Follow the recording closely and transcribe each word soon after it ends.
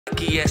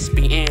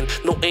ESPN.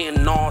 No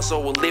A&Rs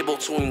or a label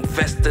to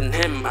invest in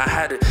him. I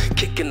had a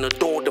kick in the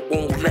door that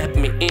won't let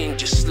me in.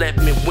 Just let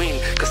me win,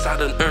 cause I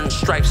done earned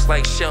stripes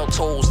like shell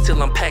toes.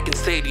 Till I'm packing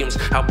stadiums,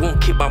 I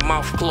won't keep my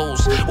mouth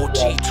closed.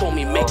 OG told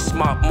me make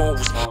smart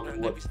moves.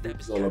 What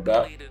it's all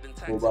about,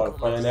 we're about to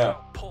find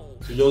out.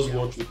 So just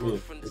watch with me,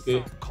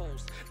 okay?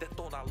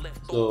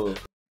 So let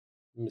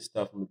me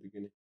start from the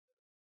beginning.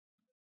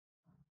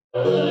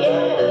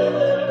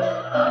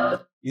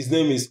 His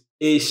name is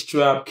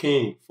A-Strap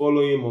King.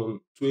 Follow him on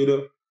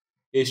Twitter,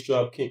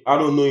 A-Strap King. I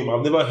don't know him.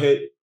 I've never heard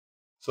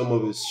some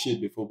of his shit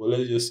before, but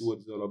let's just see what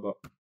it's all about.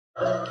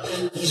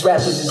 These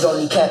rappers is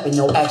only capping,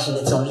 no action,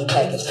 it's only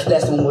package.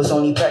 Last one was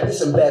only practice,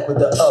 I'm back with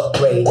the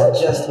upgrade. I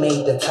just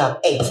made the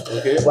top 8,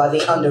 okay. While they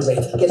underrate.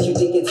 Guess you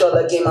think it's all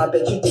a game, I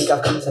bet you think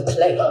I've come to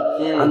play.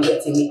 I'm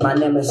yet to meet my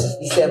nemesis.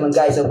 These 7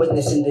 guys are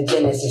witnessing the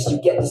genesis.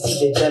 You get to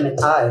see the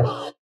Gemini.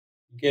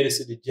 You get to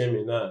see the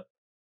Gemini.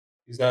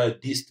 Is that a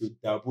diss to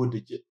Dabo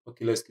the Gemini?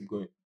 Okay, let's keep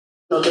going.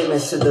 No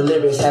limits to the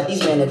lyrics, have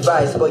these men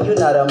advised, but you're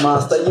not a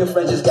monster. Your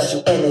friend just got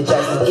you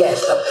energized.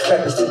 Yes,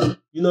 rappers to be.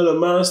 You're not a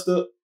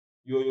monster.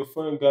 Your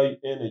friend got you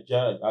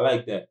energized. I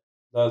like that.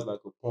 That's like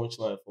a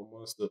punchline for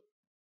Monster.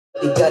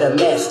 They got a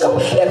mask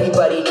off.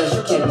 Everybody knows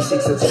you can't be sick,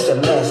 so take your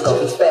mask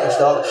off. It's facts,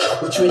 dog.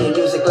 We're treating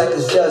music like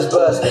it's just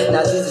buzz.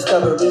 Now these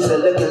discoveries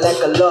are looking like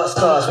a lost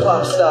cause.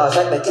 Pop stars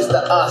act like it's the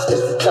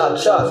Oscars, the top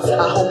charts.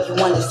 I hope you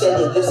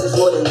understand that this is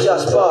more than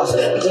just boss.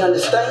 Be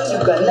understand,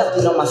 you got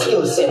nothing on my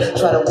skill set.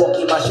 Try to walk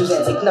in my shoes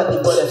and take nothing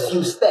but a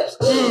few steps.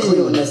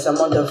 Realness, I'm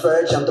on the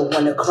verge, I'm the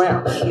one to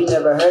crown. You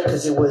never heard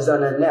cause it was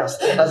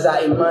unannounced. As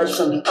I emerge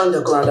from the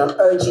underground, I'm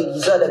urging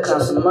these other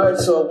clowns to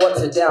merge to a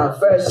watered down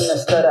version of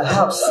Stutter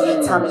House.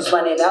 Time is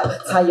running out,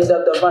 tired of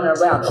the run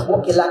around.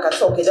 Walking like I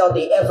talk it, all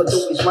they ever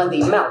do is run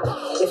their mouth.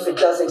 If it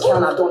doesn't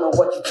count, I don't know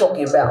what you're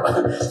talking about.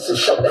 So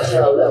shut the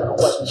hell up and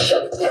watch me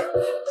shut it down.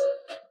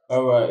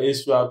 Alright,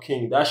 A-Strap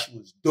King, that shit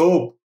was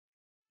dope.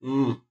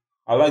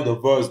 I like the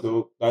verse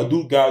though. That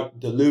dude got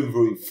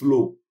delivery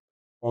flow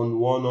on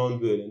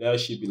 100 and that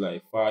shit be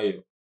like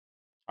fire.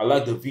 I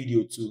like the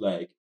video too,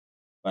 like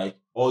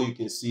all you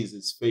can see is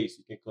his face.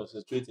 You can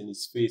concentrate in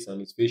his face and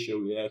his facial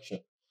reaction.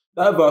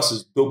 That verse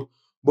is dope.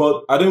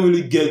 But I didn't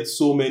really get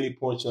so many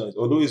punchlines.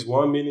 Although it's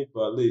 1 minute,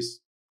 but at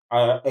least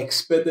I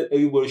expected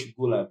everybody should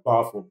go like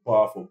bar for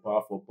bar for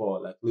bar for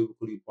bar, like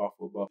lyrically bar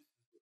for bar.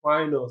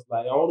 Finals,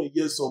 like I want to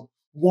get some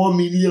 1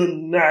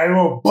 million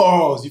naira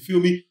bars. You feel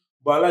me?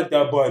 But I like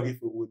that bar I did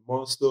with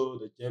Monster,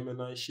 the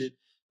Gemini shit.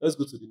 Let's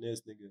go to the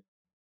next nigga.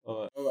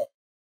 All right.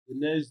 The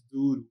next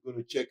dude we're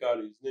gonna check out,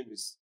 his name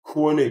is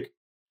Chronic.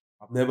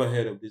 I've never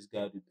heard of this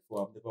guy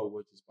before. I've never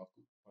watched this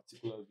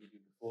particular video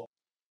before.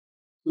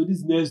 So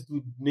this next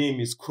dude's name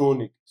is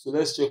Chronic. So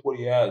let's check what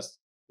he has.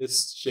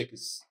 Let's check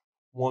his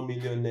 1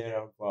 million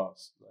naira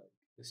bars. Like,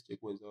 let's check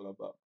what it's all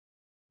about.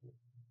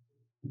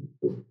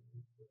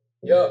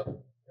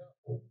 Yo.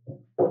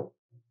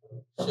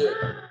 Shit.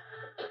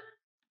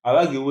 I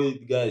like the way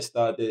the guy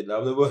started.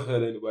 I've never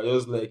heard anybody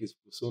else like his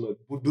persona.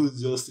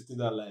 Dude's just sitting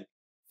there like,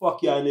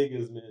 fuck y'all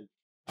niggas, man.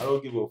 I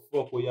don't give a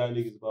fuck what y'all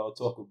niggas about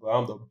to talk about.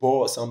 I'm the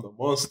boss. I'm the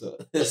monster.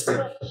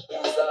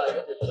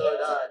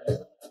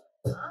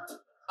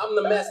 I'm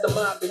the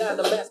mastermind behind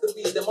the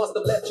masterpiece that must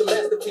have left your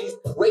masterpiece.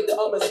 Rate the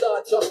and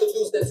star, trust the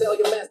deuce, then tell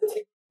your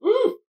masterpiece.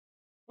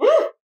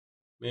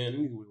 Man, let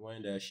me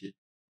rewind that shit.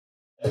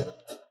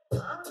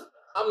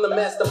 I'm the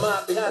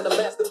mastermind behind the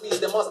masterpiece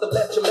that must have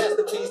left your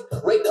masterpiece.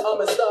 Rate the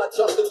and star,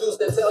 trust the deuce,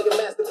 then tell your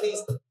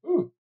masterpiece.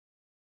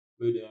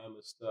 Rate the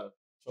and star,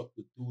 trust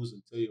the deuce,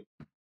 and tell your.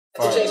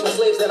 To change from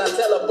slaves, then I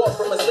teleport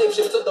from a slave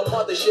ship to the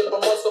mothership.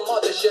 I'm on some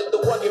mothership, the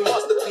one you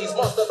masterpiece.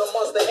 Monster the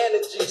monster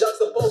energy,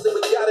 juxtaposing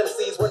with God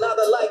MCs. We're not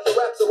alike, your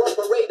raps are on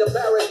parade of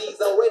parodies.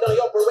 I'll raid on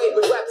your parade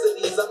with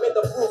rhapsodies. I'm in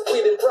the proof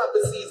reading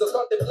prophecies, or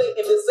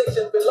contemplating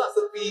decision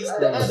philosophies.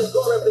 The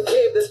allegory of the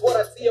cave, that's what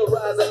I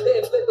theorize. I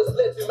then flip the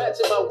split to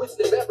matching my wish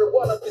live. Every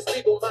one of these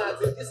people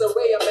minds in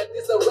disarray. I'm at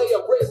disarray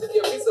of grace. If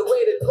you're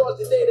eviscerated,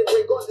 cogitated,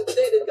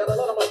 regurgitated. Got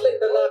a lot on my plate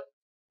tonight.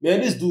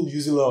 Man, this dude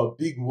using a lot of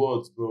big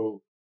words,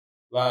 bro.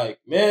 Like,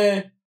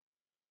 man,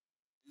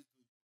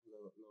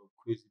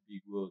 crazy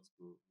big words,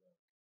 bro.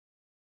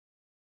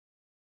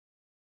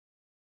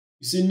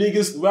 You see,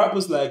 niggas,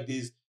 rappers like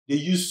this, they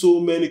use so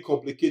many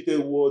complicated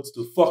words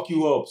to fuck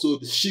you up. So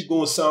the shit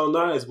gonna sound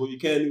nice, but you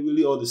can't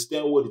really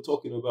understand what they're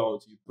talking about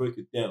until you break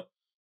it down.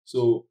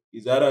 So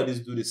it's either this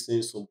dude is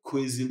saying some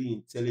crazily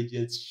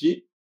intelligent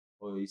shit,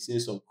 or he's saying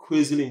some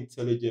crazily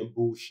intelligent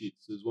bullshit.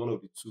 So it's one of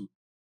the two.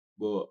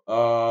 But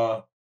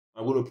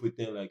I'm gonna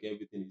pretend like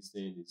everything he's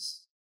saying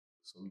is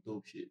some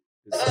dope shit.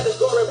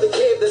 Allegory of the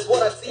cave, that's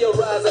what I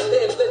theorize. I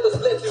then flip the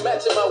split to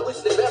matching my wish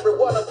live. Every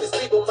one of these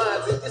people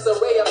minds in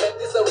disarray. I'm at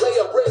disarray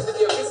of grace. If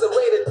you're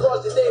eviscerated,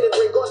 cogitated,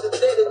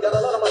 regurgitated. Got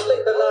a lot on my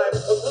plate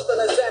tonight. A gluten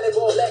and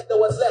sanibol, lecto,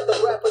 what's left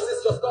of rappers is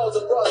your skulls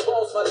and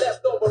crossbones. My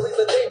leftover is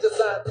a danger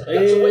sign.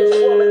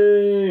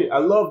 Hey, I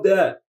love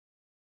that.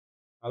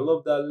 I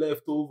love that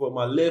leftover.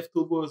 My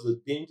leftover is a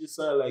danger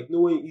sign. Like,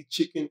 no one eat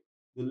chicken.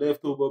 The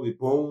leftover with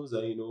bones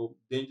and,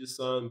 danger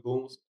sign,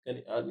 bones. I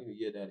need to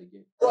hear that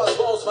again.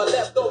 Crossbones, my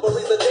leftover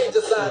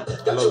line.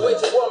 Got your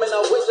wager warm and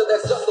I'll wager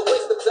that's just a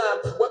waste of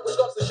time. When push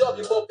comes to shove,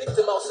 you fall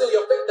victim, I'll seal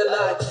your fate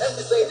denied.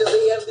 Empty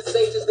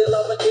sages, they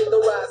love and hate the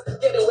rise.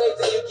 Getting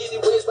waves and you get it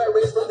waves by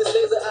rays from this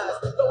laser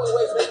eyes. Flowing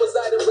waves make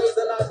Poseidon raise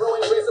an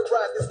eyebrow and raise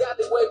surprise. This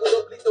godly wave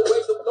will complete the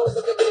waves of flows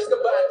of your face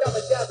combined.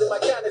 Kamikaze,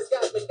 my kind is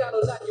guys, make kind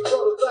of like your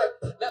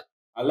prototype.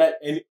 I like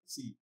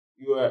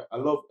I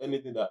love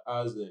anything that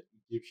has an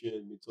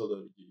Egyptian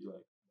mythology,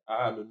 like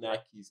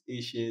Anunnakis,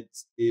 ancient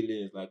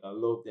aliens. Like I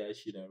love that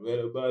shit. I read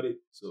about it,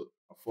 so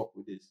I fuck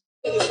with this.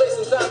 In space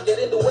and time, get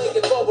in the way,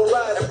 get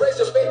pulverized. Embrace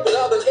your fate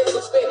without the gates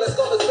of spade. Let's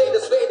call a spade a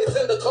spade. It's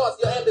in the cards,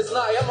 your end is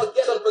nigh. I'ma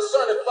get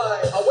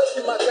unpersonified.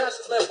 Awaken my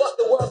conscience, man. Fuck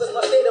the world, that's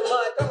my state of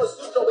mind. Kama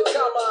Sutra with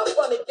karma. I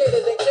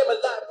fornicated and came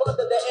alive.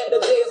 Under the end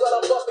of days,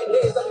 while I'm buffing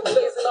haze. I'll be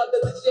blazing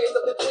under the shades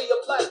of the tree of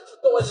life.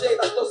 Throw a shade,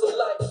 I throw some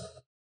light.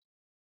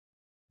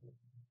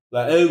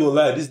 Like, I ain't gonna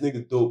lie, this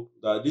nigga dope.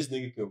 Like, this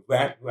nigga can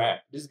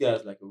rap. This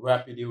guy's like a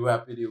rap guy,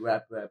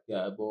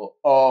 but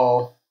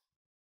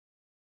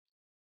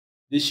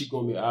this shit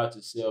gonna be hard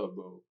to sell,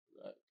 bro.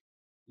 Like,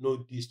 no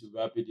diss to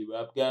rap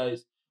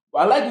guys. But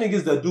I like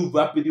niggas that do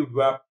rap,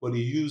 but they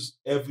use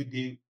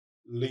everyday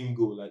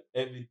lingo, like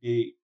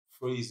everyday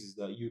phrases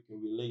that you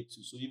can relate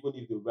to. So even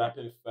if they're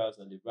rapping fast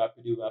and they're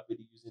rapidly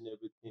using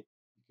everything,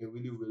 you can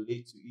really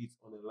relate to it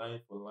on a line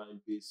for line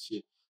based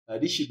shit.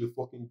 Like, this shit be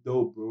fucking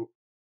dope, bro.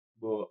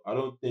 But I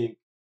don't think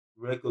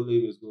record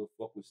labels gonna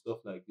fuck with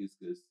stuff like this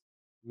because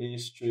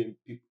mainstream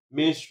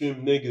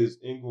niggas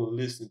ain't gonna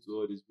listen to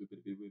all this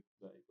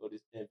like all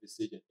this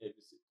emphasis and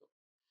everything.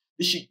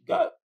 This shit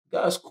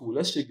guy's cool.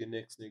 Let's check the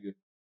next nigga.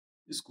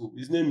 It's cool.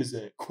 His name is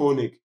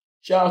Koenig.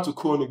 Shout out to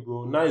Koenig,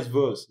 bro. Nice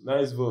verse.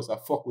 I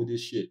fuck with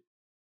this shit.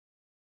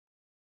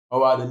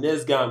 Alright, the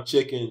next guy I'm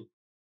checking.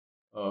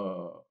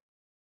 I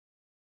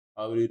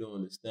really don't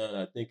understand.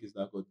 I think it's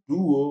like a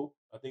duo.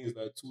 I think it's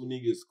like two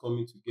niggas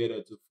coming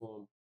together to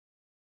form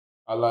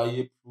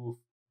Alaye Proof,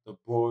 the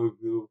boy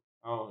real.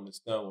 I don't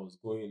understand what's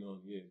going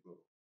on here, bro.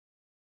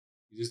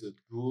 Is this a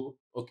duo?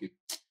 Okay,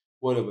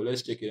 whatever.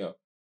 Let's check it out.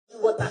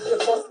 What's your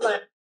first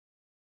line?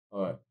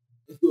 All right,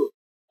 let's go.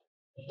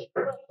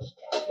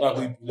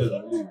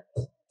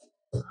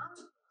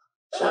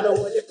 I know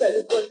when you fell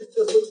in front of you,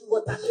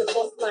 what that's your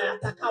first line.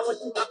 I can't want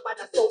you my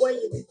father, so when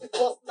you beat the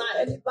first line,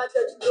 anybody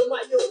that you know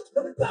my yo,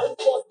 no be about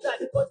first line,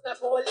 the first line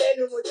for all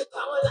any with the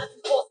power like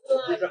the first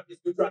line.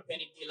 You drop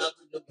anything like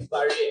no be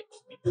barrier.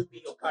 We do be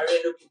your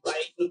career, no be by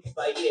it, no be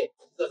by year.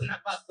 Because now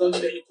pass on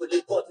very cool,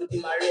 the port to the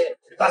Maria.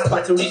 Pass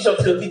parturition,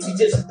 flow it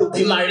just to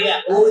be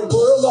Maria. Oh, you go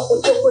over for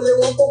chocolate,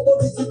 one popo,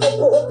 busy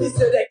popo, hope is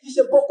the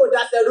kitchen poco,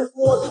 that's a roof,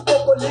 one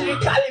poco,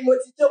 lyrically,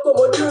 motito,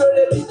 moduro,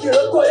 the big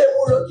roco,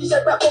 euro,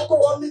 kisha, poco,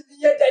 1 million.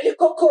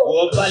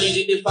 Oh,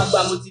 validate the fact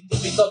that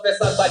motivate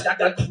officers, but I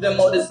can give them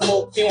all the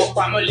smoke. Team of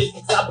family,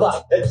 it's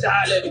about a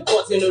child, every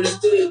court in the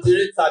state,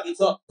 the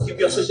target on. Keep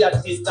your social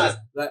distance.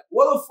 Like,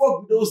 what the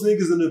fuck those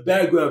niggas in the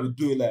background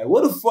be doing? Like,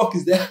 what the fuck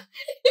is that?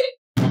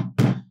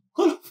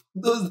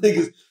 Those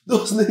niggas,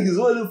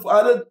 what the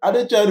fuck? Are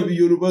they trying to be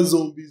Yoruba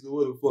zombies or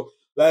what the fuck?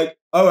 Like,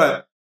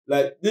 alright.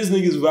 Like, this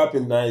nigga's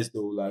rapping nice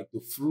though. Like, the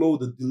flow,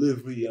 the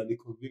delivery, and the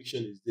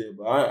conviction is there.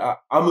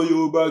 But I'm a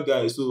Yoruba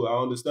guy, so I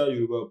understand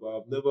Yoruba,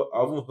 but I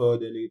haven't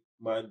heard any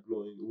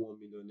mind-blowing 1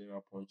 million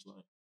naira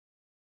punchline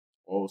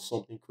or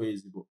something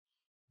crazy.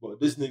 But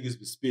this nigga's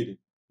be spitting.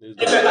 Let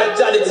the hand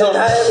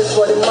is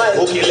for the mic.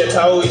 Okay, let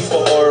how is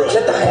for horror.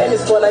 Let the hand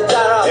is for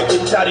Nigeria.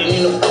 Every chatting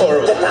in a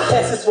chorus. Let the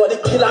hands is for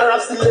the killer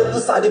raps, the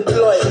levels are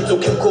deployed. To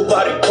keep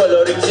body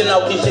color,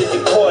 original kitchen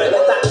decoy.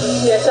 Let the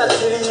E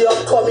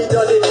upcoming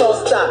on the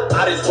toaster.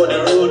 R is for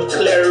the road,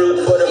 clear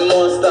road for the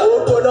monster.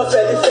 Oh, go no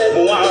felly.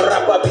 One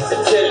rapper be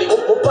telly.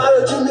 Oh,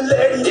 Paro Jimmy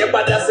Lady. Yeah,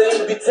 but that's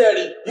saying be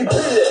telly. You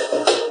feel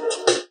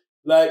it?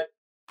 Like,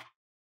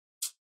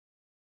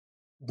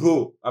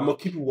 bro, I'm gonna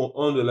keep it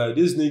 100. Like,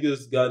 these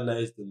niggas got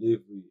nice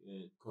delivery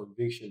and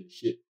conviction and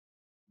shit.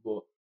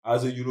 But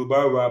as a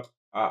Yoruba rap,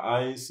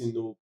 I ain't seen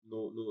no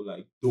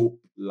like dope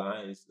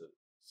lines or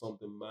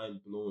something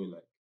mind blowing.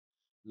 Like,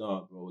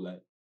 nah, bro.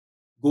 Like,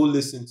 go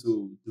listen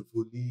to the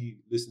Voli,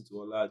 listen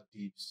to Ola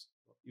Deeps,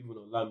 even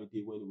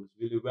Olamide when he was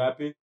really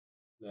rapping.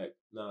 Like,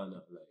 nah.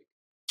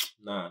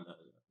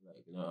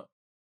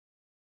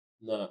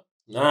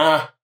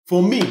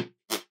 For me,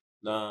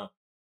 nah.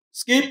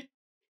 Skip.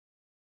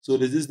 So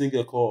there's this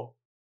nigga called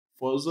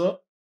Foster,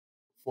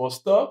 I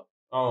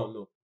don't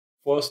know.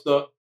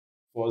 Forza,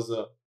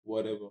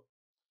 whatever.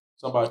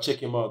 Somebody check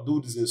him out.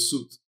 Dude is in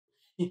suit.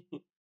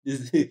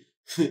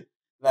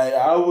 Like,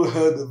 I haven't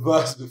heard the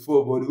verse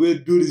before, but the way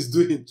dude is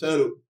doing, trying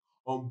to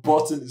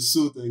unbutton the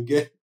suit and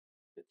get,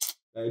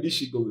 like, this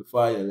shit gonna be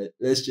fire.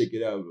 Let's check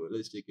it out, bro.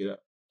 Let's check it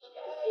out.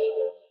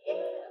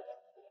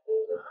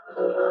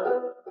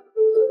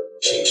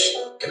 Sheesh,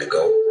 can it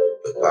go?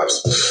 Look,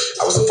 Pops.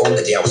 I was informed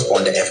the day I was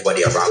born that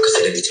everybody around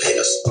considered me to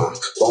heinous.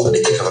 Born with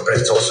the teeth of a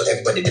predator, so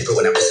everybody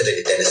different when I considered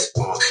the dentist.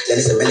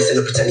 Dennis and Menace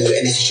and pretending you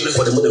NSC shooting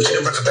for the mother,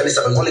 shooting rap for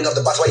Venice. I've been rolling up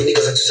the bats while you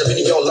niggas are too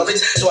many, y'all love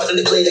it. So I don't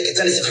play like a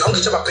tennis if you're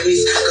hungry to my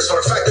pennies. Cause for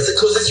a fact, that's the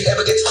closest you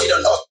ever get to feed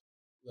on off.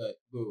 Like,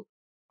 bro,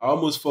 I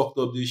almost fucked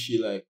up this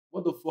shit. Like,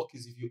 what the fuck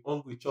is if you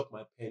hungry, chop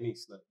my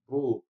pennies? Like,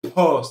 bro,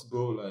 pause,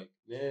 bro. Like,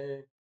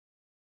 man,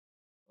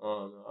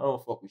 no, I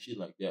don't fuck with shit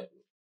like that, bro.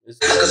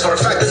 Cause for a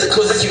fact, that's the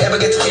closest you ever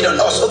get to feed on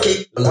us,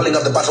 okay? I'm pulling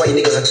up the bats, why you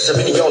niggas are too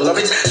seven, y'all love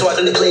it. So I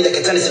don't play like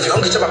a tennis if you're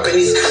hungry, chop my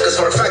pennies. Cause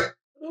for a fact,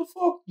 What the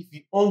fuck? If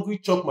you hungry,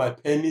 chop my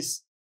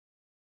pennies.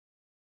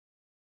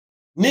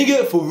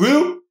 Nigga, for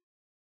real?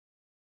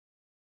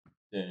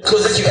 Yeah.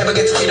 Closest you ever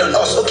get to feed on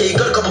us, okay? You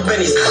got a couple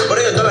pennies, but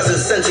all your dollars and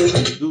cents, and you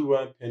think Do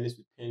rhyme pennies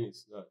with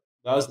pennies.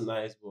 That's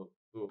nice, but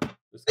bro.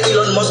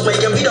 Elon Musk, man,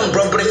 you can feed on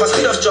bro, but if I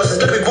speed off trust, it's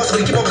gonna be possible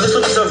to keep up with this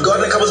little piece of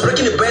God. Like I was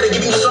breaking the bread and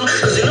giving you some,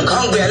 cause you look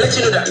hungry, I let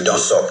you know that you don't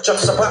suck. Chop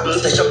supper,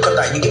 the chop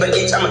cutter. You give an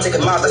inch, I'ma take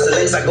a mile, that's the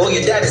length I go.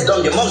 Your dad is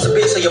dumb, your mom's a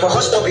bitch, so you're a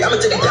hush puppy.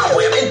 I'ma take it down,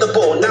 boy, I'm in the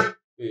ball now.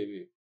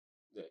 Wait.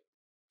 Yeah.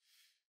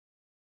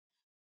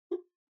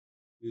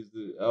 This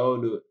dude, I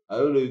don't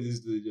know if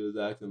this dude just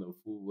acting a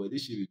fool, but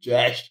this shit be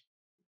trash.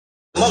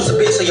 Mom's a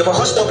bitch, so you're a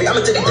hush puppy.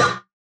 I'ma take it down.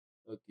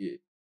 Okay.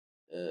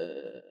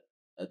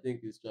 I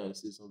think he's trying to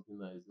say something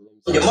nice. Let me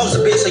see. Your mom's a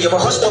bitch, so you're a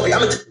hush puppy.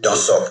 I'ma don't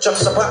suck. Chop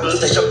supper,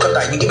 the chop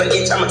cutter. You give an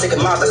inch, I'ma take a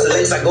mile, that's the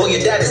length I go. Your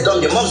dad is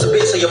dumb, your mom's a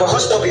bitch, so you're a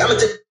hush puppy. I'ma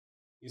take.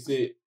 You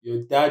say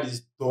your dad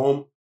is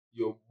dumb,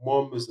 your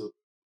mom is a.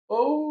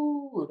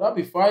 Oh, that'd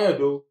be fire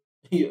though.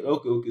 Yeah,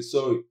 okay,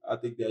 sorry. I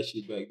take that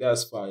shit back.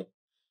 That's fine.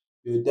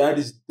 Your dad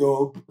is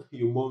dumb,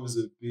 your mom is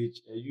a bitch,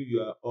 and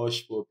you are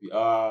hush puppy.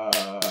 Ah,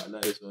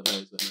 nice one.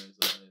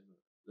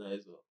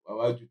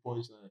 Why'd you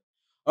punchline?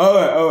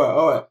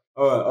 Alright.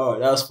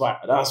 That's fire.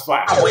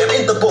 Boy, I'm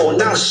in the ball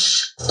now.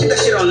 Shh. Keep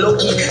that shit on low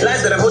key.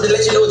 Lines that I'm holding,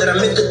 let you know that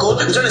I'm meant to go.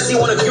 I'm trying to see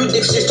one of you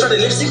dipshits try to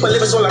lip sync my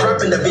lyrics while I rap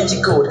in Da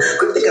Vinci Code.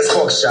 Cryptic as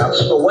fuck sharp,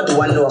 but what do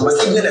I know? I'm as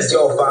ignorant as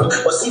your fam.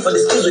 But see for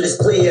the skills with this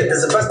player,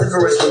 there's a vast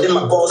difference within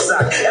my ball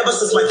sack. Ever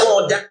since my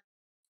fall down.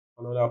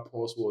 Another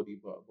pause wordy,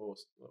 but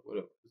boss,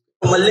 whatever.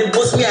 I'm a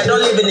limpos, me, I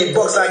don't live in a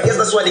box. I guess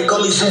that's why they call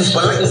me Zeus.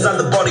 But like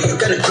inside the body, you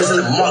can't imprison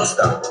a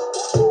monster.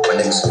 My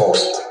name is Boss.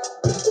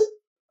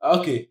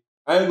 Okay,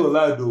 I ain't gonna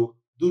lie though.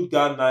 Dude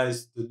got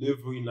nice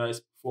delivery,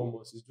 nice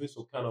performance. He's doing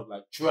some kind of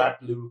like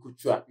lyrical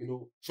trap,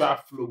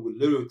 trap flow with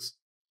lyrics.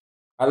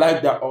 I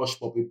like that Hush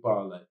Puppy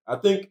bar. Like, I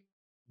think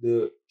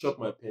the Chop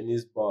My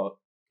Pennies bar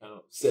kind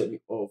of set me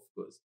off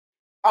because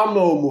I'm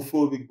not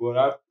homophobic,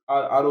 but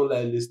I don't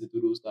like listening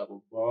to those type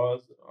of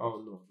bars. I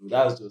don't know, dude.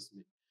 That's just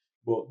me.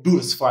 But dude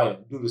is fire.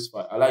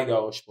 I like that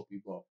Hush Puppy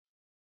bar.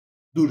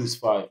 Dude is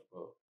fire,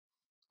 bro.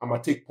 I'm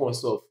gonna take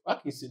points off. I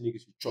can see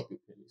niggas who chop your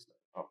pennies.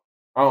 Like,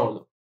 I don't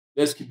know.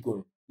 Let's keep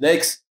going.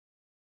 Next.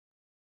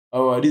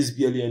 Alright, this is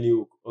barely any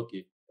hook.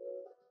 Okay.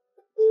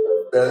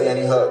 Barely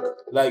any hook.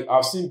 Like,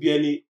 I've seen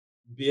barely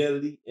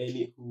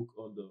any hook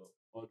on the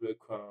 100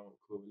 Crown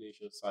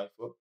Coronation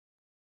Cypher.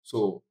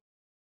 So,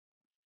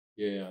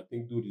 yeah, I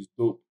think dude is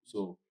dope.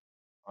 So,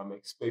 I'm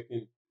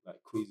expecting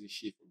like crazy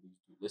shit from this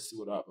dude. Let's see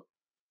what happens.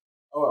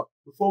 Alright,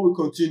 before we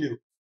continue,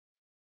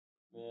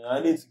 man, I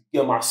need to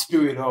get my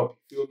spirit up.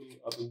 You feel me?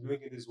 I've been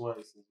drinking this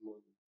wine since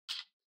morning.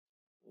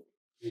 I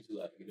need to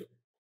like,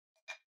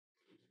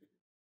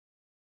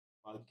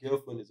 my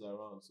girlfriend is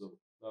around, so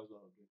that's why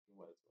I'm drinking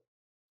white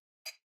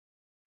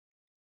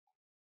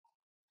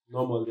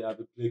wine. Normally, I've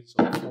been playing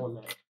some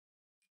Fortnite.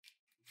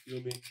 You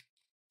feel me?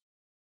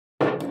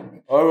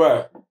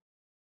 Alright.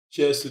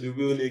 Cheers to the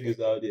real niggas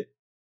out there.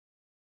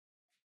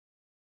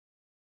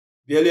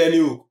 Barely any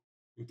hook.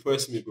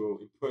 Impress me, bro.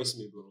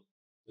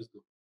 Let's go.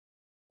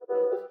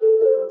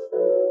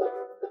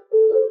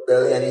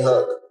 Barely any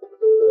hook.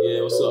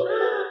 Yeah, what's up?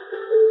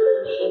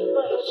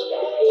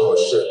 Oh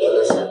shit,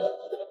 listen.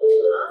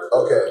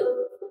 Okay.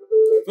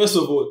 First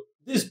of all,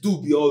 this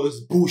dude be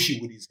always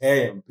bullshit with his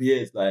hair and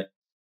beards. Like,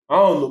 I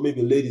don't know,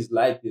 maybe ladies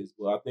like this,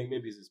 but I think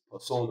maybe it's his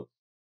persona.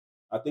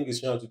 I think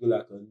he's trying to be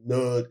like a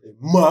nerd, a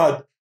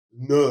mad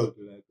nerd,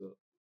 like a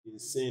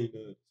insane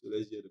nerd. So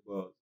let's hear the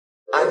bars.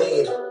 I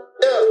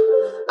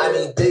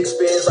need big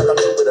spins like I'm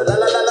Jupiter. La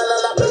la la la la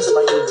la. Back to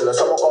my uvula.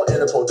 Someone called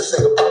Interpol. This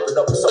nigga popping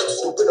up with something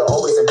stupider.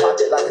 Always in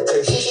pocket like a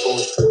tasty spoon.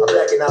 I'm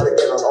backing out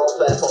again on all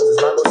platforms.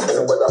 It's mango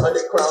season with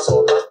 100 crowns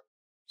on my.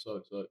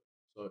 Sorry.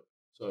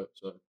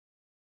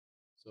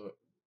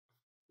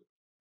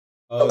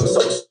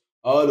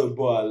 All the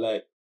boy I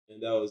like,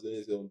 and that was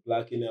on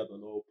blacking out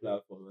on all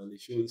platforms, and they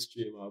showed the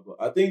stream out. But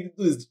I think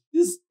this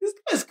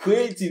guy's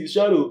creative. He's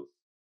trying to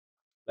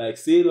like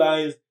say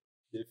lines,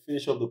 then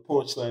finish up the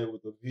punchline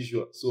with a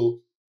visual. So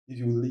if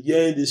you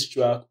hear this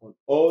track on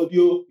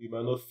audio, you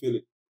might not feel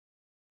it.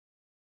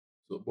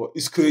 So, but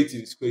it's creative.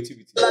 It's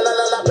creativity. La la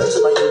la la. Back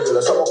to my uvula.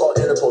 Someone called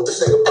Interpol. This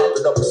nigga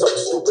popping up with something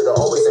stupider.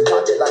 Always in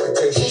pocket like a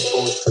tasty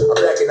spoon. I'm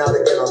backing out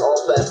again on all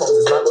platforms.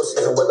 It's mango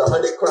season with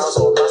 100 crowns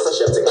on master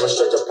chef. Taking a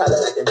stretch of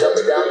palette. I can dumb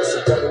it down. It's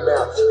a dummy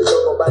mouth. The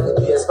girl go buy the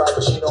PS5, but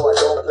she know I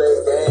don't play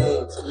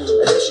games.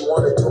 And if she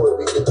wanna do it,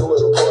 we can do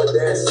it. Record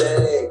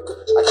dancing.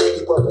 I can't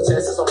keep up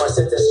pretenses on my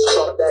sentences.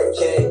 Trump that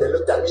king. They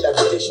looked at me like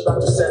she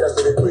about to send us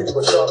to the pretty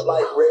but sharp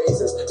like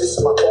razors. This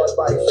is my boss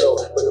bike flow,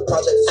 but the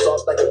project is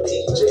soft like a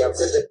PJ. I'm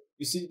sitting.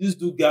 You see, this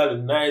dude got a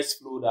nice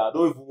flow that I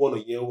don't even want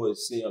to hear what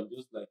he's saying. I'm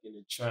just like in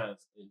a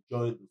trance,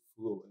 enjoying the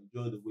flow,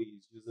 enjoying the way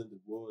he's using the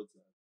words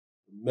and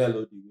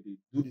melody with it.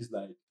 Do this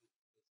like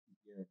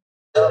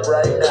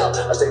Right now,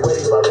 I take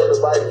weddings by road to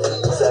buy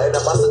visa, and I'm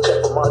about to check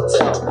for my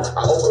town.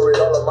 I overrate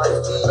all of my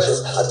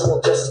features. I do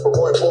them justice, but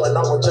more important,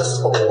 I want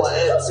justice for who I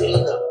am,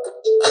 Tina.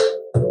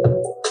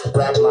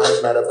 Black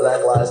lives matter,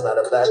 black lives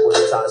matter, black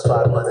women times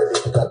 500.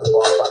 If you got the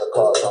bar by the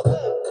cars.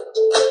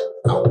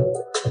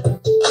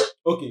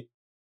 okay.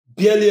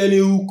 Barely any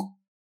hook.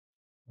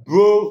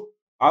 Bro,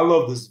 I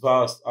love this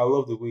verse. I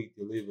love the way he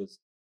delivers.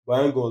 But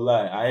I ain't gonna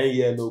lie, I ain't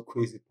hear no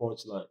crazy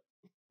punchline.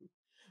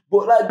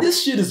 But like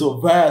this shit is a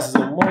verse, it's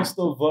a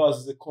monster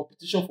verse, it's a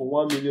competition for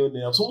 1 million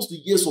naira. I'm supposed to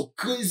hear some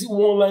crazy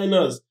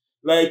one-liners.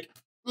 Like,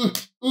 you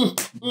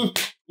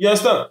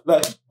understand?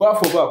 Like,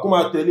 bar for bar, come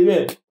on, tell me,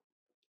 man.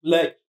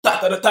 Like,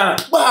 ta-ta-ta-ta,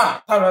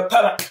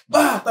 ta-ta-ta-ta,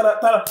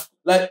 ta-ta-ta-ta.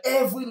 Like,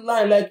 every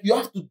line, like, you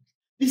have to,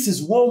 this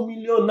is 1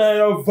 million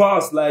naira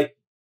verse, like,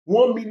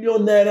 1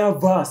 million naira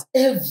verse.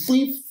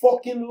 Every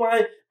fucking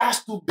line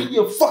has to be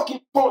a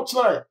fucking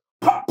punchline.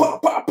 Pa, pa,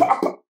 pa, pa,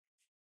 pa.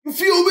 You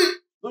feel me?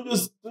 Don't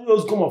just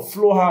come and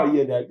flow high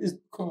here. Like this,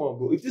 come on,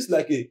 bro. If this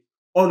like a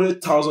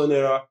 100,000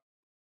 naira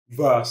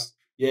verse,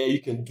 yeah,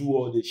 you can do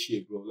all this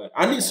shit, bro. Like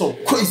I need some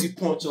crazy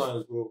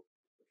punchlines, bro.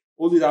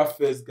 Only that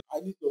first guy.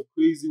 I need some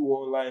crazy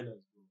one-liners,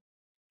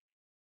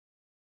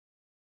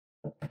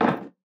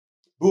 bro.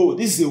 Bro,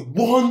 this is a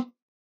 1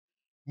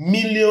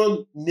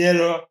 million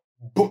naira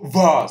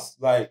verse.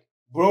 Like,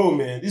 bro,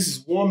 man, this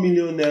is 1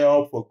 million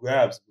naira up for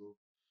grabs, bro.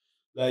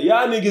 Like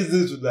y'all niggas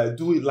need to like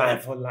do it line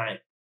for line.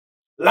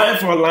 Line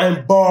for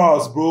line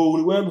bars, bro.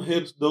 We went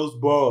hit those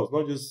bars,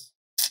 not just.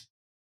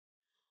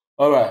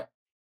 All right.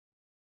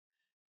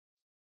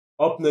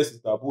 Up next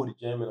is Taboo the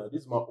Gemini.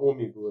 This is my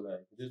homie, bro.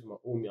 Like, this is my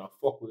homie. I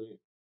fuck with him.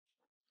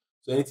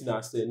 So anything I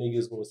say,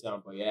 niggas gonna say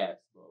I'm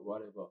biased, bro.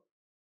 Whatever.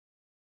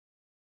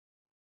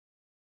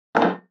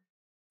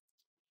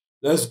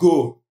 Let's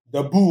go.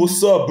 Taboo,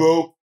 what's up,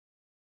 bro?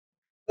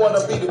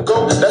 Wanna be the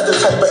GOAT? That's the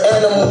type of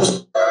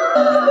animals.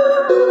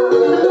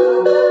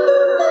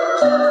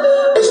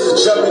 It's the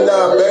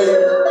Gemini, baby.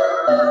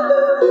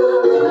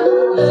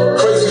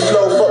 Crazy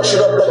flow, fuck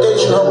shit up like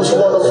Asian hoes. You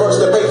want a verse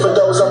that pay for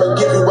those? I'ma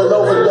give you an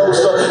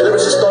overdose.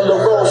 Lyrics is on the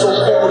road, so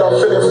cool. I'm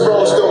feeling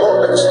froze, still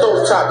hot like a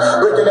stove top,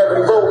 breaking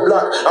every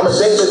roadblock. I'm a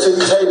danger to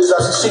these haters.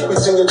 I see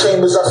secrets in your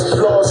chambers. I see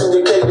flaws in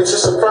your cadence.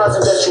 It's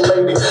surprising that you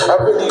made it.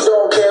 I really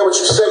don't care what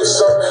you say,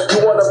 son.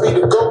 You wanna be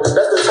the GOAT?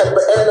 That's the type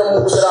of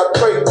animals that I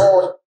prey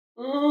on.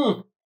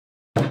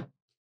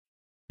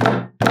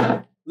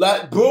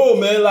 Like, bro,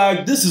 man,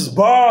 like, this is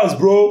bars,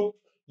 bro.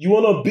 You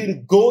wanna be the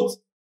GOAT?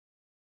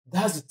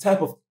 That's the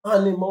type of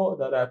animal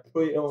that I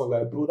pray on.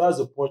 Like, bro, that's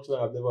a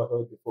punchline I've never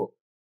heard before.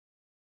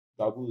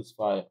 Taboo is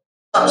fire.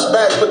 I'm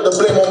back, put the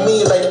blame on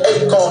me like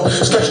Akon.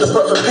 Sketch the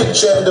perfect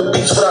picture and the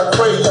beats what I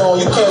pray on.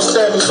 You can't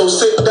stand me, so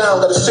sit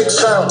down. Got a 6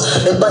 sound.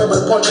 And bite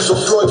with the punches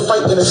of Floyd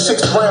fighting in the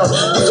 6th round.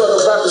 These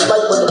other rappers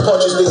like when the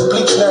punches they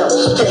bleach now.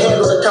 Can't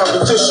handle the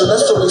competition,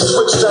 that's till they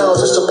switch sounds.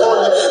 It's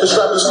appalling. This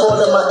rap is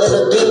calling my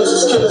inner demons.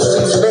 It's killing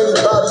season.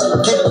 Anybody can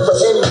get it for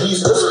any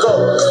reason. Let's go.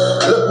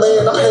 Look,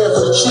 man, I'm here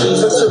for the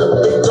cheese. Into the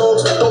big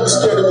dogs. Don't be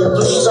scared of me,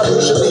 please. I'm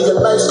usually a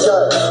nice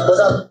guy,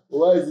 but I'm.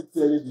 Why is it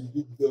telling the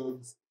big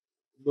dogs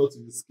not to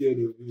be scared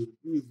of him?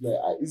 He's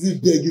like, is he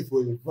begging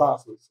for a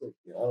verse or something?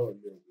 I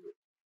don't know,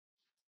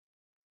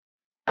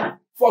 bro.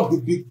 Fuck the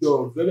big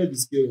dogs. Let them be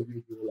scared of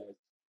you, bro. Like,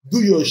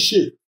 do your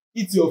shit.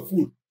 Eat your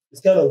food.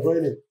 It's kind of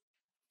raining.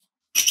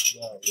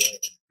 Yeah.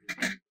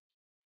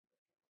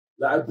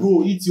 Like,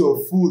 bro, eat your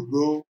food,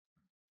 bro.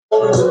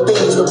 The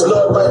things, the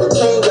blood by the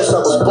king. Guess I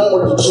was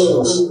born with the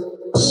genes.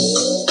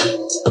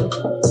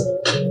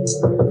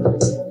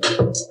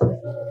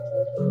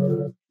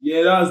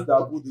 Yeah, that's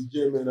Taboo the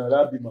Gemini.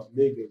 That be my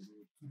nigga, bro.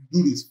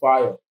 Dude is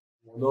fire.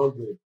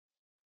 100.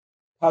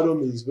 Pardon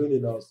me, it's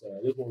raining outside.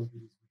 I just want to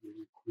do this video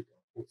real quick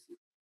and post it.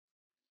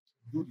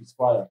 Dude is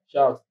fire.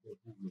 Shout out to the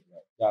movement.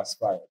 Like, that's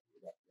fire.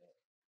 Bro.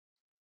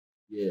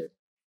 Yeah.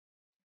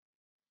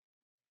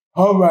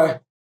 All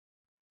right.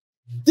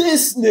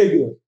 This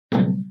nigga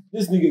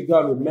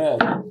got me mad,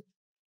 bro.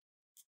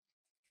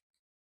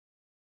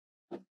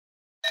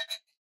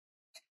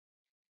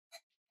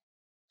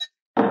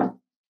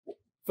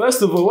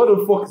 First of all, what the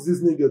fuck is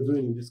this nigga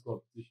doing in this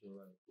competition?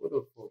 Like, what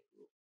the fuck,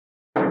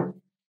 bro?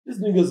 This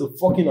nigga's a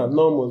fucking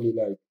anomaly.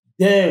 Like,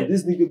 damn,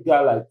 this nigga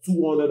got like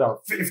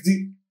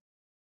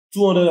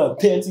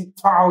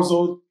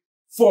 230,000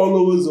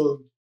 followers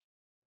on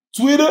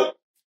Twitter.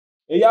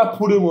 And y'all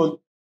put him on,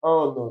 I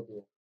don't know,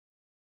 bro.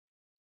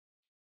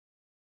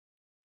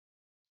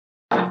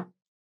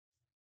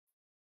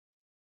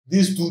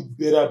 This dude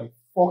better be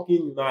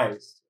fucking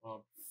nice.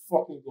 I'm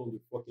fucking gonna be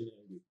fucking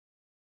angry.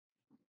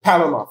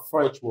 Pardon my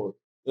French word.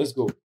 Let's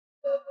go.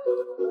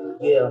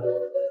 Yeah.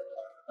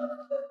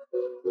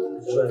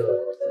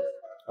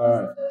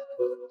 Alright.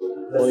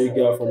 What you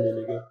got for me,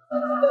 nigga?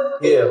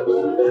 Yeah,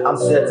 I'm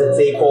set to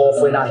take off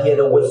when I hear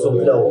the whistle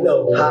blow.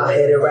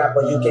 High-headed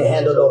rapper, you can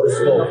handle all the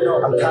smoke.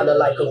 I'm kinda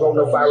like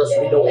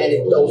coronavirus with no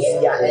antidote.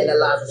 See, I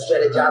analyze and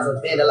strategize and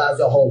vandalize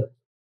your home.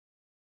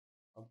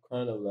 I'm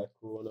kind of like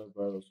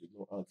coronavirus with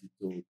no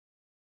antidote.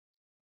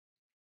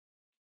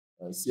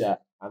 and see, I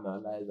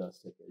analyze and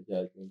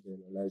strategize and then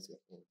analyze your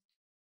phone.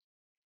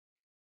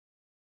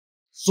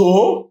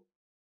 So,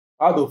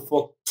 how the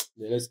fuck?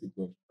 Yeah, let's keep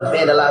going.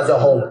 Vandalize your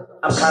home.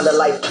 I'm kinda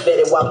like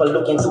Fetty Wapper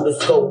looking through the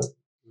scope.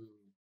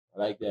 I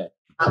like that.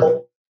 I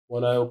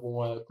One eye open,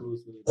 one eye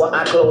closed. When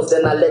I close,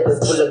 then I let this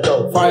bullet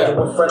go. Fire.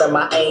 You in front of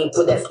my aim,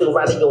 put that steel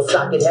right in your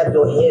socket. Have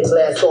your head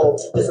blast off,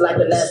 just like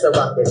a NASA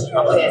rocket.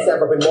 My pants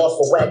have a remorse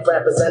for whack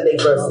rappers and they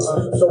verses.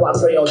 So I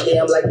pray on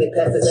them like they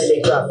pastors and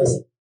they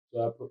prophets.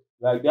 So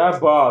like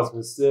that bar has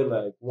been said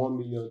like 1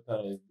 million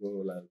times,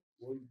 bro. Like,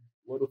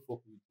 what the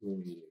fuck are you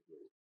doing here, bro?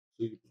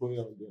 So you pray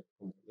on them.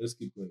 Come on, let's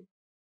keep going.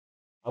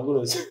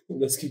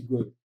 Let's keep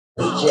going.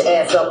 Beat your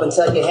ass up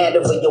until you hand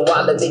over your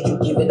wallet, make you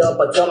give it up.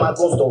 I tell my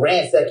goons to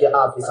ransack your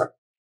office.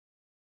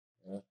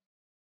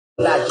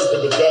 Not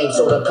keeping the game,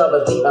 so the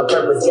cover deep on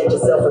purpose. Get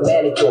yourself a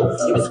manicure.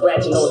 You been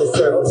scratching on the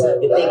surface.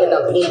 You're thinking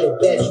of being the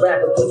best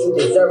rapper, cause you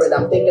deserve it.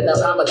 I'm thinking of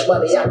how much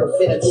money I can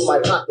fit into my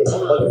pocket.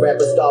 All you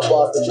rappers got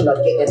balls, but you're not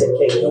getting the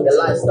cake. The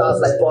lifestyle's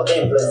like bought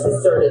implants,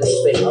 it's certainly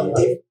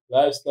fake.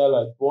 Lifestyle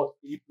like bought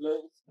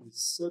implants is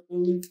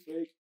certainly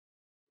fake.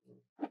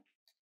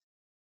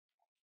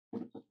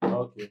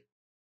 Okay.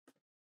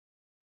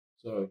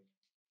 Sorry.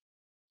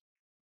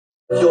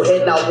 Your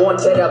head now 1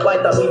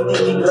 terabyte of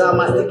 50 gram.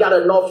 I still got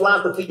enough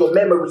lines to fill your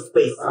memory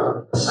space.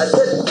 I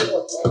just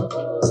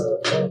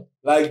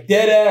like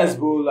dead ass,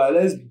 bro. Like,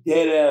 let's be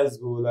dead ass,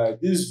 bro. Like,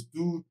 this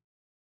dude,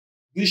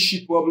 this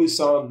shit probably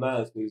sound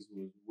nice, but it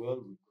was well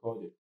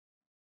recorded.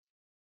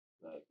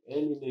 Like,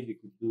 any nigga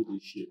could do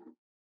this shit.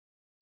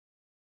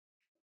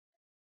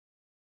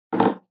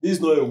 This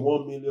is not a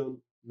 1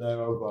 million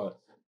naira verse.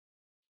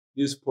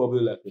 This is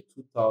probably like a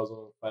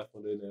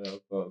 2,500 naira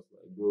verse.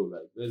 Like, bro,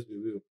 like, let's be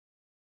real.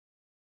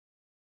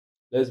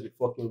 Let's be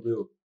fucking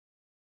real.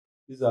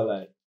 These are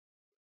like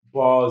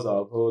bars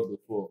I've heard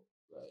before.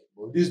 Like,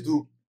 but this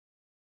dude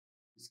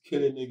is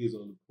killing niggas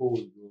on the pole,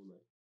 bro.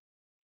 Like,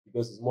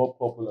 because it's more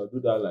popular. Do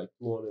that like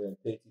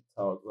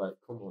 230,000. Like,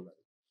 come on, like,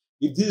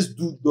 if this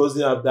dude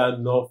doesn't have that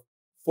enough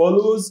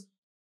followers,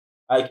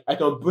 I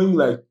can bring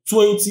like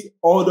 20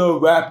 other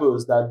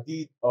rappers that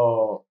did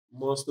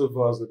monster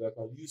verses that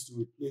I can use to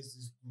replace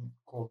this dude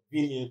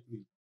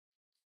conveniently.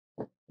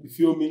 You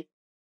feel me?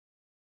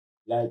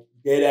 Like,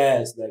 dead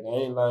ass. Like, I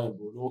ain't lying,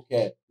 bro. No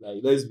cap.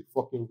 Like, let's be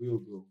fucking real,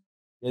 bro.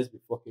 Let's be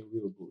fucking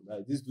real, bro.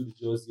 Like, this dude is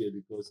just here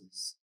because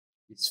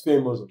it's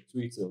famous on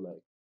Twitter.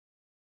 Like,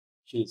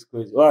 shit is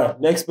crazy. Alright,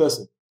 next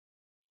person.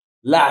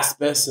 Last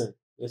person.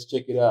 Let's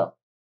check it out.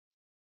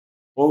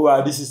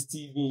 Alright, this is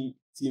Timmy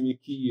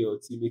Key or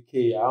Timmy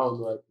K. I don't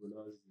know how to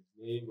pronounce his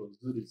name, but this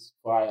dude is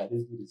fire.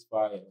 This dude is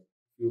fire. You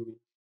feel me?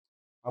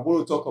 I'm going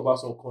to talk about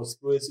some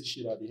conspiracy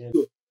shit at the end.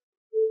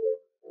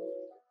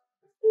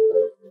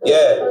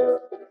 Yeah.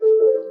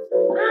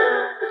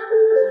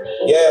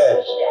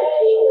 Yeah.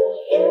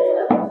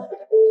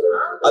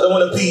 I don't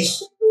want a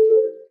piece.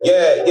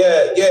 Yeah.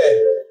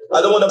 I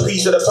don't want a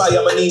piece of the pie.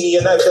 I'm a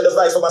Nini and knife to the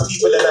vibe for my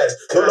people tonight.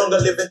 No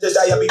longer living to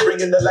die. I be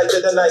bringing the light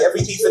to the night.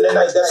 Every thief in the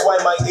night. That's why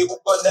my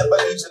able God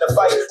never leaves in a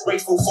fight.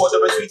 Grateful for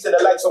the retweets and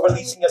the likes for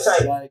releasing your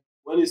time. Like,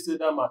 when you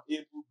said that my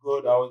able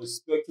God, I was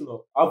expecting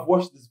I've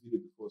watched this video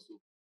before, so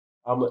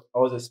I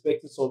was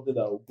expecting something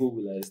that would go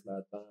with like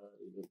Slatan,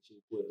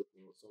 Chinko, or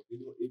something.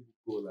 Able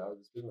God, like, I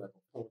was expecting like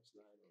a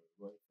punchline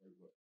or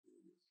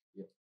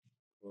yeah.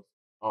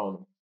 I don't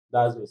know.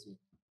 That's just me.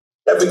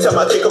 Every time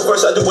I kick a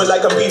verse, I do it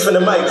like I'm beefing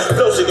the mic.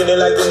 Flow singing it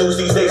like the news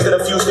these days, and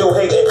a few still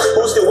hating.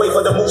 Who still wait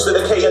for the moves to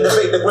decay and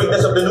debate the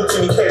greatness of the new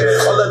Jini K?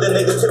 All of the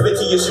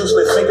negativity is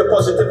useless. Make it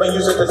positive and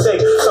use it to say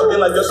something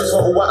like justice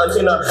for Uwa and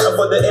Tina, and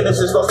for the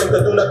innocents lost in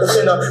Kaduna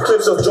Casino.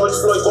 Clips of George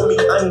Floyd got me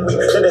angry.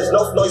 Then there's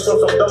enough noise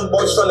from dumb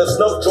boys trying to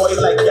snuff joy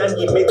like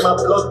Yangi. Make my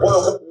blood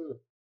boil.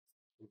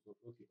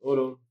 Okay, hold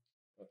on.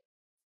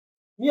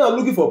 Me, I'm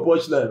looking for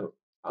punchline.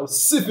 I'm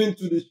sipping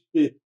to this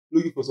shit,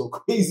 looking for some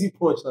crazy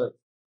punchline.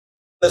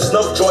 The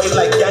snuff joy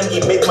like Yangi,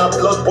 make my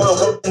blood boil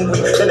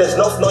hungry. Then there's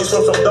enough noise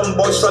from dumb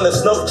boys trying to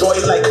snuff joy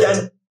like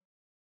Yangi.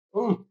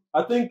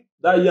 I think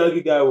that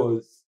Yangi guy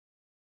was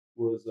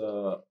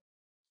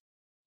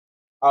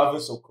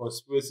having some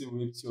conspiracy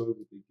rape theory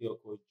with a girl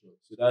called John.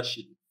 So that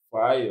shit is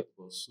fire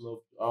or snuff.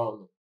 I don't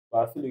know. But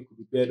I feel it could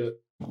be better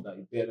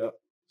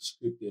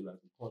scripted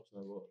like a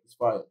punchline. It's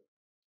fire.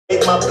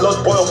 Make my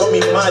blood boil, got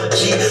me mad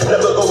G.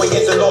 Never go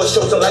against the law,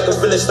 shows like a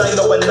Philistine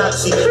or a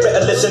Nazi.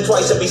 Better listen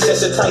twice and be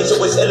sensitized.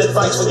 Always ill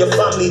advice for your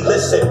family.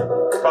 Listen,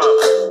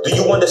 do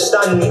you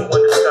understand me?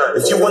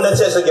 If you wanna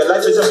test it, your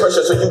life is a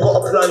pressure, so you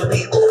got a plan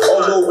B.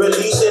 Although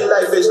releasing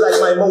life is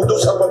like my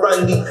modus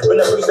operandi. When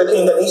I preach the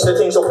king, then he's the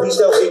thing. So please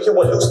tell AQ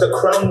and lose the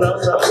crown. I'm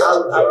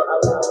out.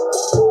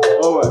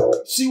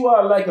 Alright, see what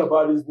I like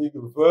about this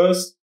nigga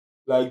verse?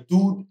 Like,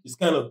 dude is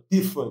kind of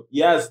different.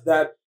 He has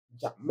that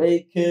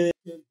Jamaican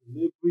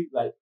delivery,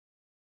 like,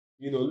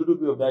 a little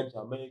bit of that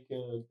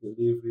Jamaican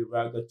delivery,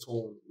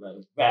 reggaeton,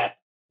 like rap,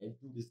 and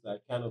do this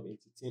like kind of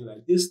entertain.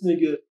 Like, this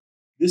nigga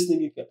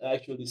can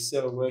actually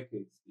sell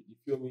records. You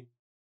feel me?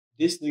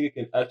 This nigga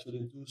can actually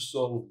do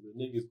songs the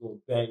niggas gonna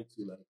bang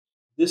to. Like,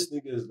 this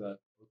nigga is like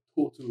a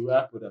total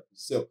rapper that can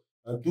sell.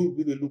 And dude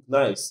really look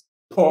nice.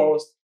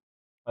 Pause.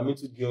 I'm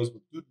into girls,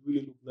 but dude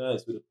really look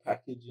nice with the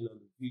packaging and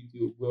the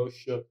video, well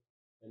shot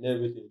and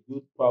everything.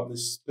 Dude probably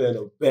spent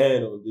a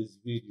band on this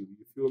video.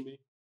 You feel me?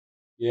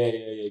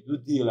 Yeah.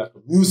 Dude did like a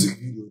music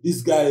video.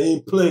 This guy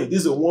ain't playing.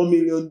 This is a 1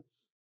 million.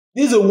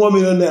 This is a 1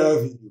 million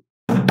naira video.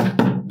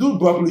 Dude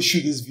probably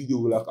shoot this video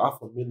with like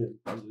 500,000.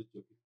 I'm just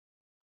joking.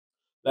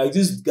 Like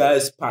this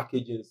guy's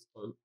packaging is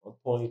on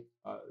point.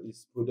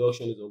 His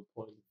production is on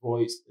point.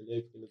 Voice and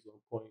everything is on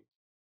point.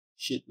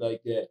 Shit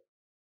like that.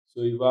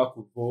 So if I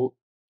could vote,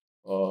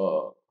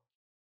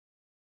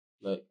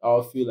 like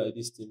I'll feel like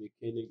this Timmy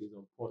K nigga is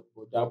on point.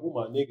 But Dabu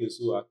my nigga,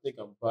 so I think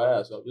I'm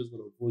biased. So I'm just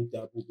gonna vote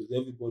Dabu because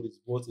everybody's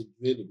voting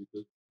Driller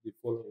because they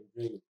follow him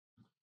Driller.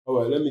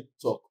 Alright, let me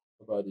talk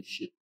about this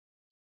shit.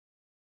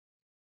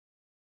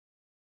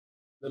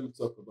 I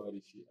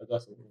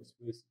got some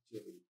conspiracy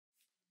theory.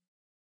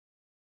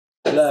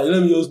 Like,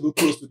 let me just look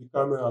close to the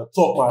camera and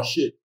talk my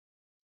shit.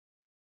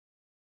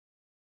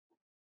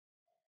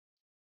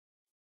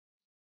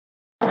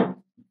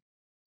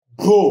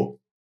 Bro,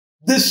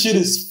 this shit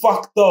is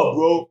fucked up,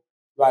 bro.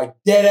 Like,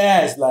 dead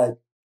ass. Like,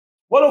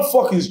 what the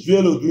fuck is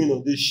Driller doing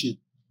on this shit?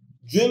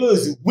 Driller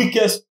is the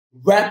weakest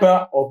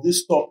rapper of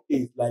this top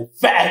 8. Like,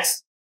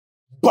 facts,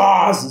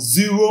 bars,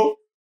 zero.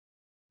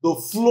 The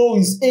flow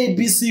is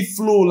ABC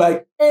flow.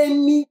 Like,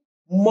 any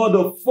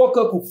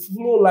motherfucker could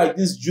flow like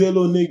this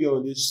Driller nigga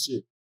on this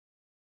shit.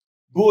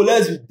 Bro,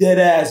 let's be dead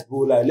ass, bro.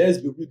 Like, let's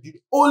be real. The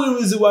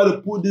only reason why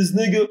they put this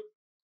nigga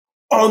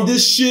on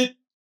this shit,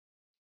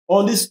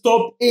 on this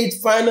top 8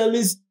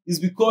 finalists, is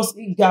because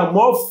he got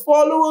more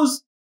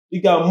followers, he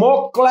got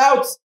more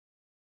clout.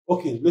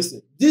 Okay,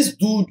 listen. This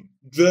dude,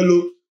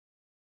 Drello,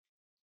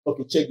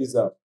 okay, check this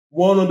out.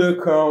 100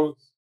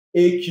 Crowns,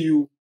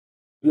 AQ,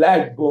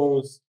 Black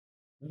Bones,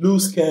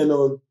 Loose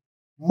Cannon,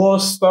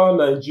 Monster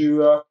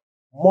Nigeria,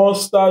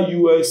 Monster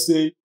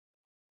USA,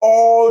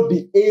 all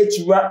the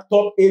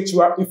top 8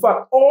 rap. In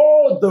fact,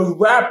 all the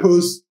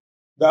rappers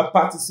that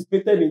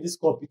participated in this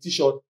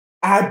competition,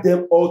 add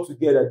them all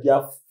together.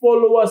 Their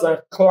followers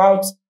and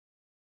clout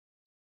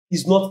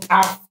is not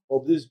half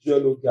of this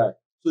Drello guy.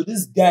 So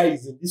this guy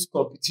is in this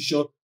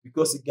competition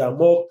because he got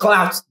more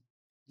clout.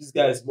 This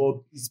guy is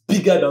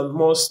bigger than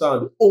Monster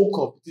and the whole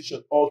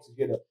competition all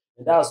together.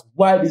 And that's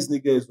why this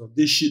nigga is on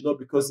this shit, not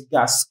because he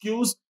got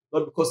skills,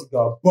 not because he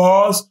got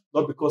bars,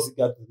 not because he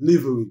got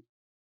delivery.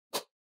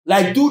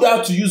 Like, do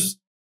that to use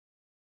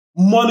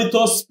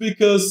monitor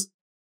speakers,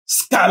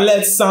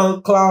 Scarlett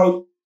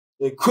SoundCloud,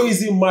 a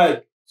crazy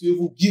mic to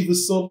even give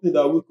us something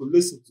that we could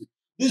listen to.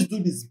 This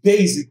dude is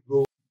basic,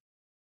 bro.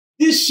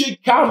 This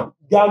shit got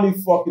me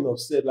fucking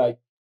upset. Like,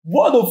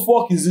 what the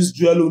fuck is this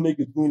Drello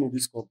nigga doing in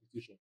this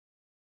competition?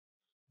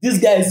 This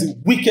guy is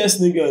the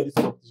weakest nigga in this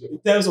competition in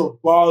terms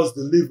of bars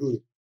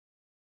delivery.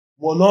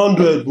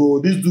 100, bro.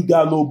 This dude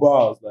got no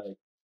bars. Like,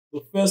 the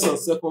first and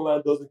second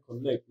line doesn't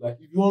connect. Like,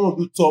 if you want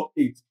to do top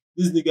 8,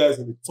 this nigga is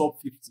in the top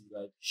 50.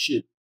 Like,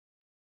 shit.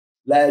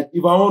 Like,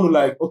 if I want to,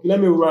 like, okay, let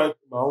me rank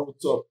my own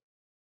top.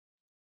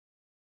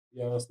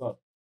 You understand?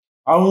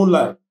 I won't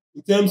lie.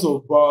 In terms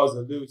of bars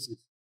and lyrics,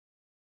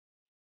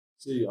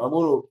 see, I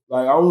won't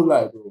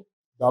lie, bro.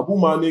 Dabu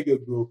my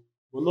nigga, bro.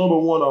 But number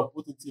 1, I'm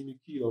putting Timmy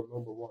Key on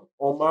number 1.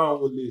 On my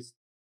own list.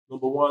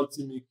 Number 1,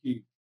 Timmy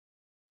Key.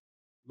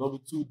 Number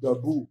 2,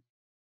 Dabu.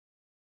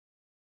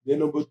 Then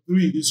number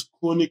 3, this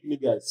chronic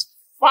nigga is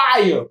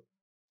fire.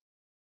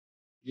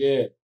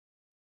 Yeah.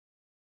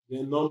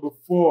 Then number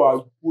 4, I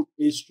put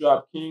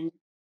A-Strap King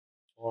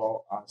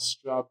or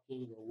A-Strap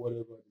King or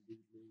whatever the name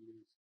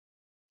is.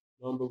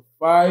 Number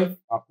 5,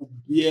 I put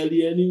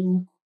Barely Any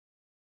Hook.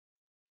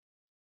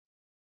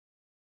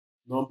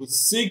 Number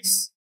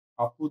 6,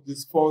 I put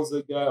this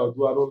Fonza guy,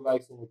 although I don't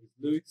like some of his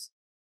lyrics.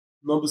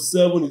 Number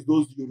 7 is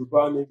those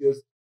Yoruba niggas.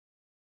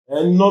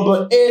 And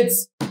number 8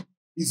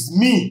 is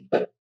me.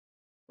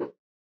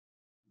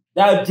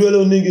 That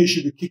Drello nigga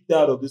should be kicked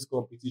out of this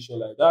competition.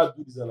 Like, that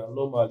dude is an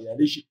anomaly.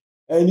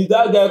 And if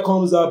that guy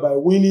comes out by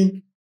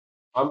winning,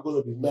 I'm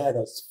gonna be mad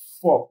as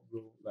fuck,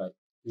 bro. Like,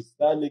 if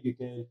that nigga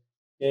can't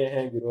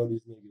hang with all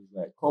these niggas.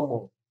 Like, come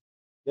on.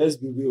 Let's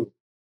be real.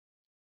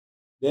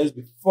 Let's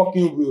be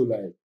fucking real.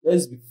 Like,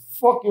 let's be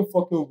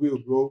fucking real,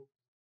 bro.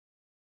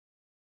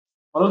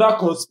 Another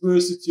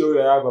conspiracy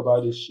theory I have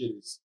about this shit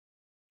is,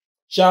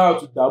 shout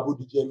out to Dabu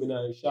the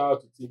Gemini, shout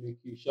out to Timmy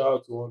K, shout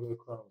out to 100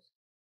 Crowns.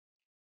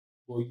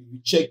 But you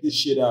check this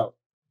shit out.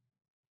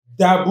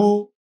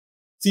 Dabu,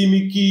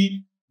 Timmy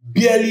K,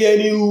 Barely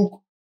Any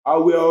Hook,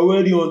 and we're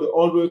already on the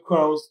 100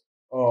 Crowns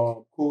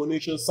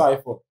coronation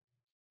cipher.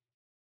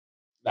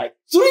 Like,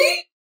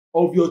 3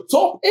 of your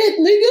top 8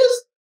 niggas,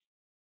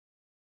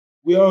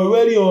 we are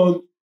already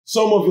on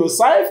some of your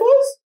ciphers.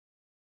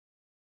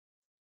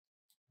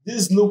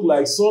 This look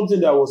like something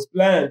that was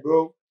planned,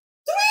 bro.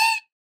 3?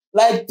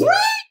 Like 3?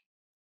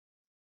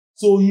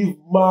 So if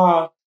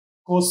my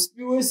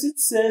conspiracy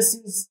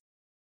senses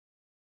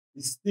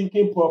is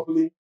thinking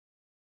properly,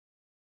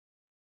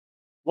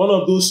 one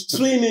of those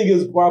 3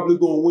 niggas probably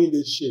gonna win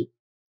this shit.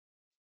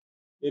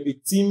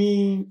 Maybe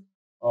Timmy,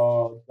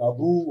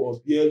 Dabu, or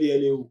Barely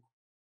Any Hook.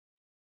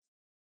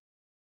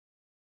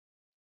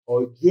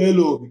 or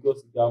Drelo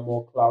because he got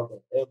more clout than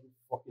every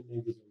fucking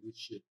niggas on this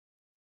shit.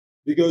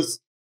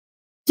 Because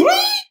 3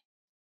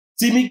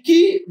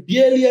 Timiki,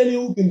 Bieli,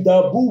 Hook, and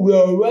Dabu were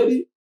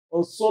already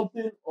on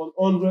something on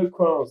 100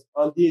 crowns,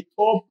 and they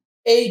top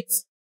 8.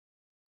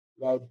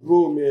 Like,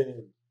 bro,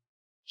 man.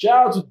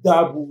 Shout out to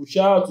Dabu,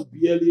 shout out to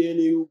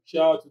Bieli, Hook,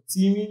 shout out to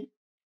Timmy.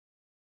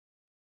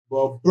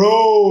 But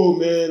bro,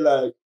 man,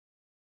 like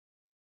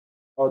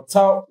on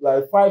top,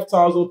 like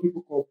 5,000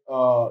 people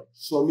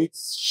submit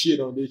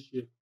shit on this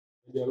shit,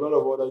 and there are a lot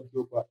of other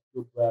dope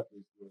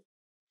rappers,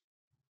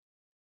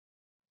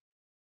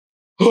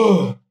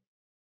 bro.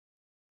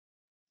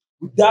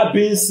 With that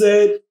being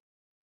said,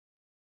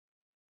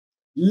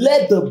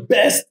 let the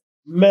best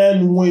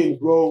man win,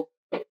 bro.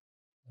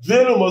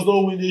 Drelo must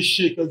not win this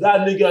shit, cause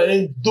that nigga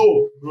ain't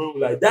dope, bro.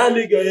 Like that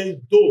nigga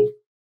ain't dope.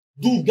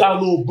 Dude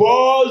got no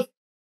balls.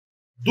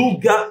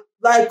 Dude got,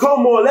 like,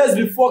 come on, let's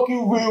be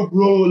fucking real,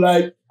 bro.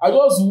 Like, I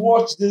just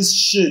watched this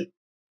shit.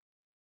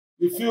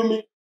 You feel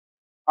me?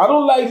 I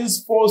don't like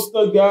this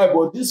Foster guy,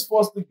 but this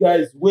Foster guy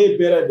is way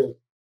better than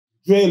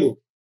Drelo.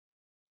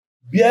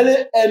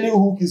 Bieli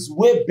Hook is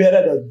way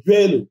better than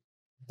Drelo.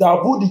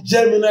 Dabu the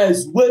Gemini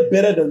is way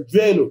better than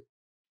Drelo.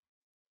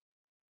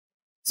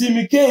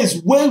 Timmy K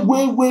is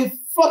way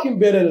fucking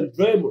better than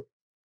Drelo.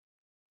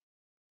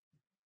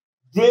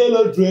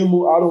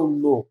 Drelo, I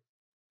don't know.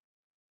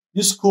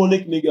 This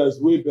chronic nigga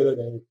is way better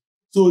than him.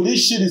 So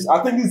this shit is,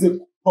 I think it's a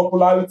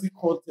popularity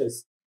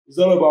contest. It's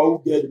all about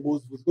who get the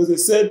most votes. Because they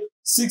said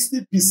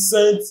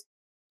 60%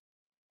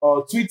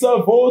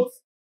 Twitter vote,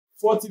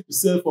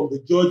 40% from the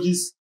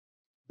judges.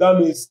 That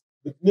means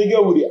the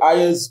nigga with the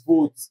highest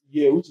votes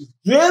here, which is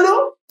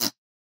Drelo,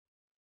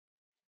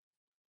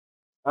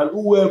 and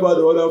whoever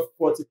the other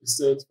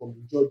 40% from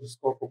the judges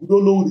come from. We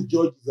don't know who the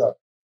judges are.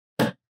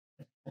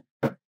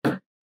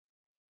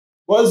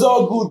 But it's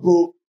all good,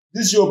 bro.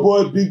 This is your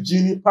boy, Big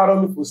Jini.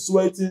 Pardon me for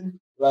sweating.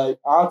 Like,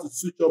 I had to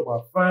switch up my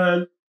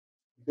fan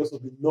because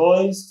of the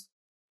noise.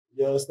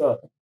 You understand?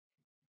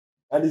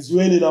 And it's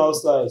raining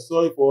outside.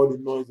 Sorry for all the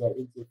noise and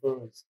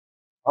interference.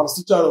 I'm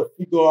still trying to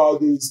figure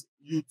out this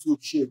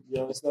YouTube shit.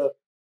 You understand?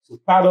 So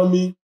pardon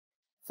me.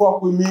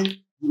 Fuck with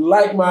me. You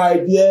like my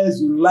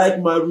ideas. You like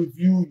my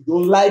review. You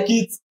don't like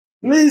it.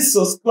 Please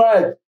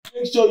subscribe.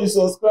 Make sure you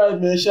subscribe,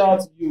 man. Shout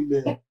out to you,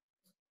 man.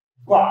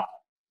 Bye.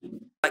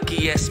 Like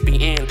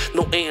ESPN,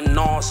 no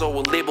A&Rs or a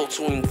label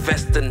to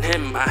invest in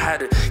him. I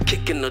had a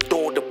kick in the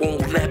door that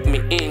won't let me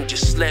in,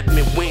 just let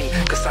me win.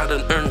 Cause I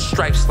done earned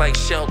stripes like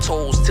shell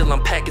toes till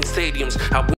I'm packing stadiums.